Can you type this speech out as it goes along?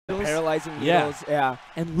paralyzing needles. Yeah.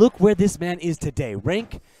 And look where this man is today.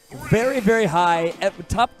 Rank very, very high, at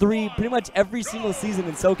top 3 pretty much every single season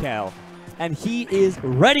in SoCal. And he is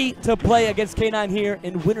ready to play against K9 here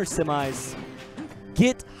in winter semis.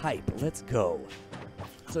 Get hype. Let's go.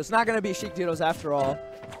 So it's not going to be Sheik Ditos after all.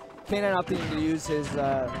 K9 opting to use his...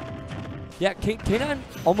 Yeah, K9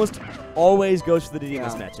 almost always goes for the Diddy in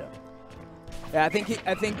this matchup. Yeah, I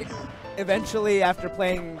think eventually after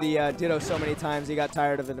playing the Ditto so many times, he got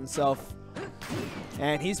tired of it himself.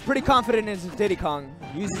 And he's pretty confident in his Diddy Kong.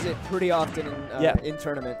 Uses it pretty often in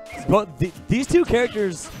tournament. So. But these two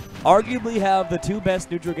characters arguably have the 2 best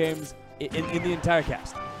neutral games in the entire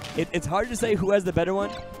cast. It's hard to say who has the better one.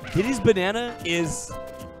 Diddy's banana is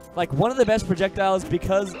like one of the best projectiles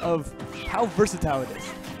because of how versatile it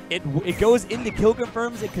is. It goes into kill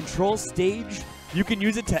confirms, it controls stage, you can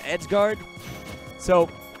use it to edge guard. So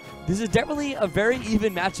this is definitely a very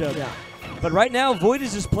even matchup. Yeah. But right now, VoiD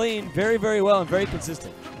is just playing very, very well and very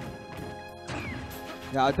consistent.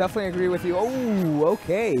 Yeah, I definitely agree with you. Oh,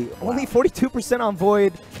 okay. Wow. Only 42% on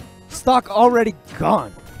VoiD. Stock already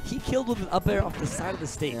gone. He killed with an up air off the side of the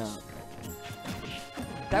stage. Yeah.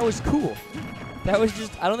 That was cool. That was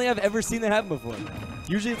just, I don't think I've ever seen that happen before.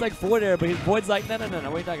 Usually it's like forward air, but VoiD's like, no, what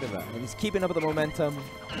are you talking about? And he's keeping up with the momentum.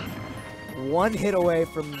 1 hit away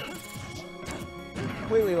from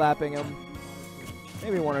completely lapping him.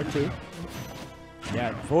 Maybe 1 or 2.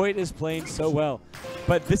 Yeah, VoiD is playing so well.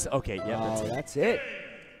 But this, okay, yeah, that's it.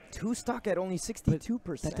 2 stock at only 62%.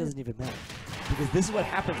 But that doesn't even matter. Because this is what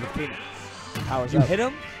happens with K9. Powers you up. Hit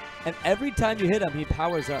him, and every time you hit him, he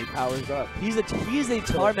powers up. He powers up. He's a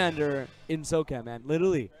Charmander in SoCal, man.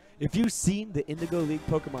 Literally. If you've seen the Indigo League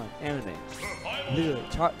Pokemon anime, literally,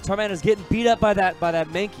 Charmander's getting beat up by that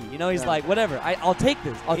Mankey. You know, he's like, whatever. I'll take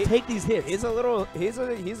this. I'll take these hits. He's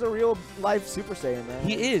a real life Super Saiyan, man.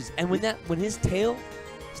 He is. And when his tail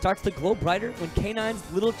starts to glow brighter, when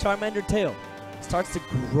K9's little Charmander tail starts to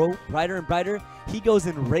grow brighter and brighter, he goes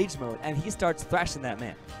in rage mode and he starts thrashing that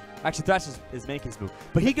man. Actually, Thrash is Mankey's move,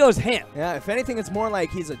 but he goes ham. Yeah, if anything, it's more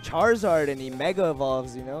like he's a Charizard and he Mega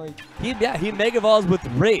Evolves, you know? He Mega Evolves with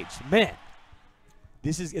rage. Man,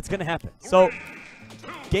 it's going to happen. So,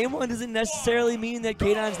 game 1 doesn't necessarily mean that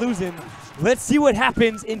K9's losing. Let's see what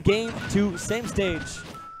happens in game 2, same stage.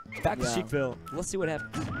 Back to Sheikville. Let's see what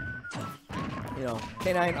happens. You know,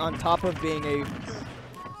 K9 on top of being a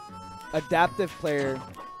adaptive player,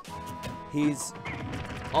 he's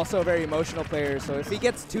also a very emotional player, so if he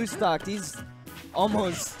gets 2 stocked, he's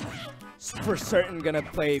almost for certain gonna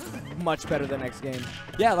play much better the next game.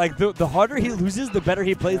 Yeah, like the harder he loses, the better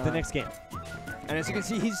he plays the next game. And as you can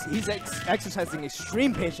see, he's exercising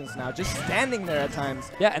extreme patience now, just standing there at times.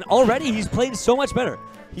 Yeah, and already he's playing so much better.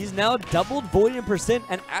 He's now doubled VoiD in percent,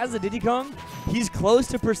 and as a Diddy Kong, he's close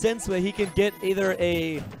to percent so that he can get either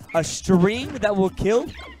a string that will kill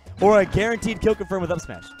or a guaranteed kill confirm with up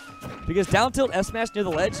smash. Because down tilt F smash near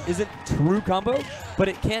the ledge isn't true combo, but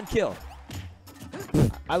it can kill.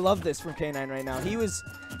 I love this from K9 right now. He was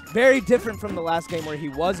very different from the last game where he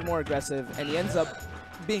was more aggressive and he ends up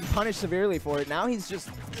being punished severely for it. Now he's just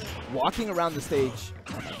walking around the stage.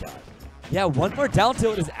 Oh my god. Yeah, 1 more down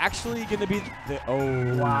tilt is actually going to be the...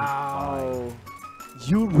 Oh. Wow.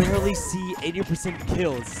 You rarely see 80%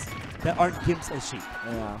 kills that aren't Gimps as Sheik.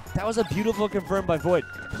 Yeah. That was a beautiful confirm by VoiD.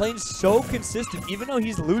 Playing so consistent, even though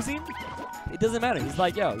he's losing, it doesn't matter. He's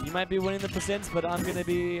like, yo, you might be winning the percents, but I'm going to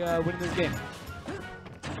be winning this game.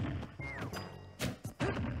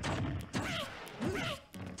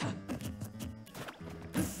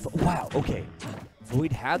 Wow, okay.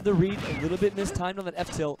 VoiD had the read a little bit mistimed on that F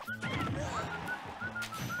tilt.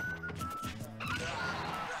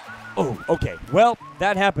 Oh, okay. Well,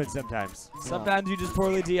 that happens sometimes. Sometimes you just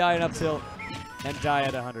poorly DI an up tilt and die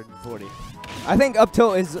at 140. I think up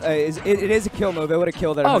tilt is a kill move. It would have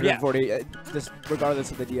killed at 140, just regardless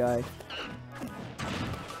of the DI.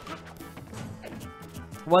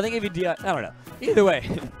 Well, I think if you DI, I don't know. Either way,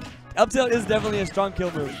 up tilt is definitely a strong kill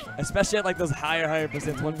move, especially at like those higher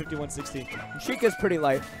percents, 150, 160. Sheik is pretty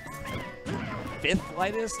light. 5th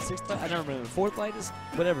lightest, 6th, I don't remember, 4th lightest,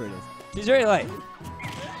 whatever it is. She's very light.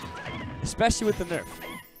 Especially with the nerf.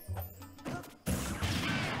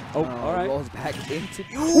 Oh, all right. Rolls back into...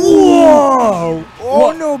 Whoa!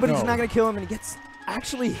 Oh, no, but he's not going to kill him, and he gets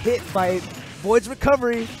actually hit by VoiD's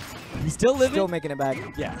recovery. He's still living? Still making it back.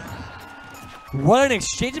 Yeah. What an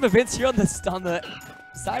exchange of events here on the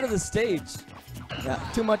side of the stage. Yeah,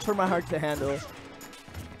 too much for my heart to handle.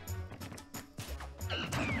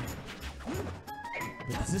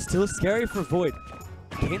 This is still scary for VoiD.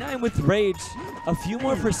 K9 with rage, a few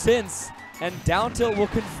more percents, and down tilt will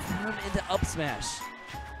confirm into up smash.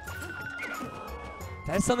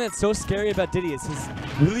 That's something that's so scary about Diddy is his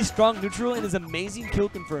really strong neutral and his amazing kill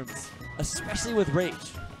confirms, especially with Rage.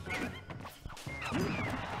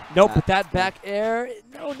 Nope, with that back air.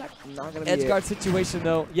 No, not gonna edge be guard situation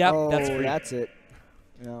though. Yep, oh, that's free. That's it.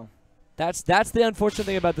 No. That's the unfortunate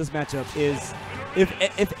thing about this matchup is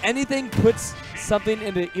if anything puts something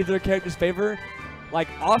into either character's favor, like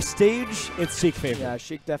off stage, it's Sheik's favor. Yeah,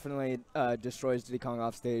 Sheik definitely destroys Diddy Kong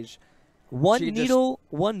off stage. One needle,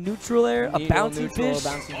 one neutral air, a bouncing fish.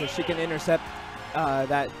 Bouncing fish. She can intercept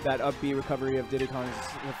that up B recovery of Diddy Kong's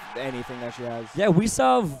with anything that she has. Yeah, we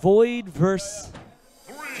saw VoiD versus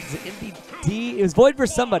MBD. It was VoiD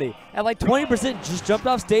versus somebody. At like 20%, just jumped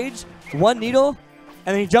off stage, one needle,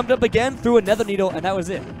 and then he jumped up again, threw another needle, and that was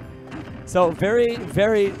it. So very,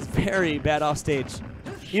 very, very bad off stage.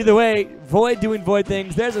 Either way, VoiD doing VoiD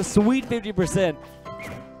things. There's a sweet 50%.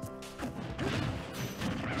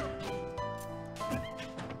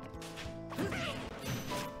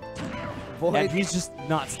 VoiD, and he's just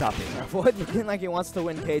not stopping. VoiD looking like he wants to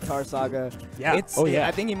win K-Tar Saga. Yeah.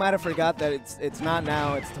 I think he might have forgot that it's not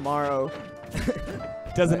now, it's tomorrow.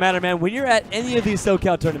 Doesn't matter, man. When you're at any of these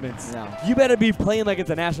SoCal tournaments, you better be playing like it's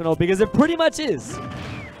a national because it pretty much is.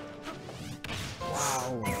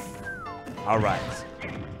 Wow. All right.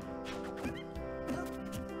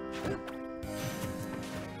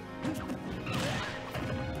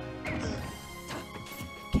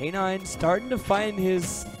 K9 starting to find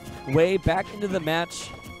his way back into the match.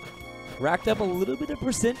 Racked up a little bit of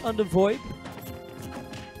percent onto VoiD.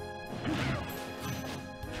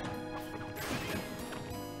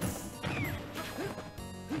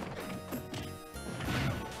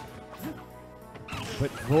 But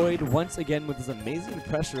VoiD once again with his amazing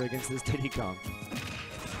pressure against this Diddy Kong.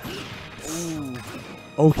 Ooh.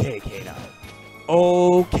 Okay, K9.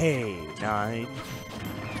 Okay, 9.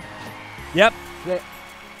 Yep.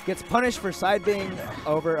 Gets punished for side being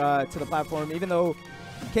over to the platform, even though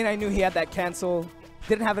K9 knew he had that cancel.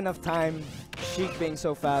 Didn't have enough time. Sheik being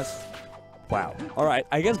so fast. Wow. All right.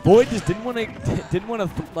 I guess VoiD just didn't want to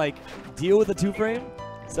like deal with the 2-frame,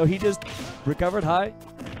 so he just recovered high.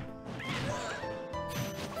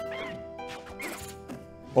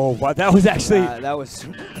 Oh, wow. That was actually that was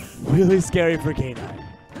really scary for K9.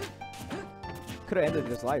 Could have ended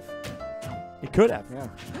his life. It could have. Yeah.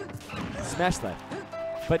 Smash that.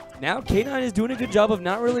 But now K9 is doing a good job of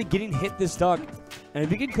not really getting hit this stock. And if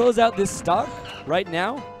he can close out this stock right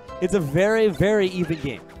now, it's a very, very even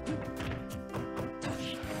game.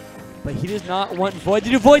 But he does not want VoiD to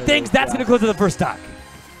do VoiD things. That's going to close out the first stock.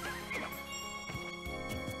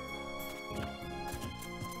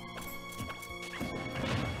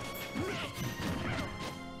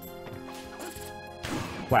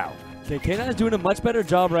 Wow. Okay, K9 is doing a much better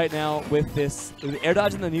job right now with this, with air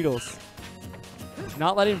dodge and the needles.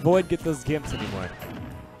 Not letting VoiD get those gimps anymore.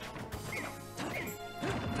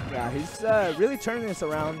 Yeah, he's really turning this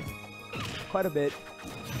around quite a bit.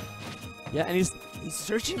 Yeah, and he's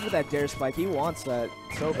searching for that dare spike. He wants that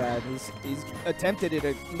so bad. He's attempted it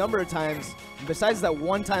a number of times. Besides that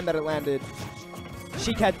one time that it landed,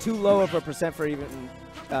 Sheik had too low of a percent for even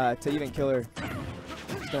to even kill her.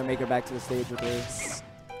 He's gonna make her back to the stage with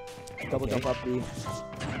her double jump up B.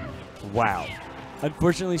 Wow.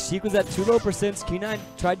 Unfortunately, Sheik was at too low percents. K9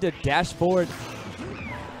 tried to dash forward.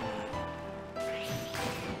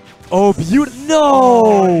 Oh, beautiful. No!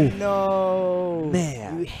 Oh, no.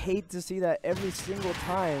 Man. You hate to see that every single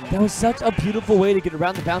time. That was such a beautiful way to get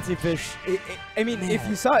around the bouncing fish. I mean, if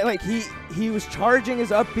you saw it, like he was charging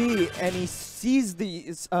his up B and he sees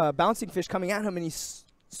the bouncing fish coming at him and he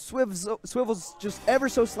swivels just ever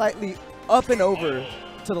so slightly up and over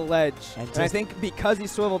to the ledge. And I think because he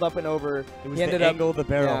swiveled up and over, he ended up angle of the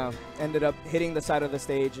barrel. Yeah, ended up hitting the side of the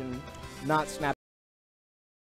stage and not snapping.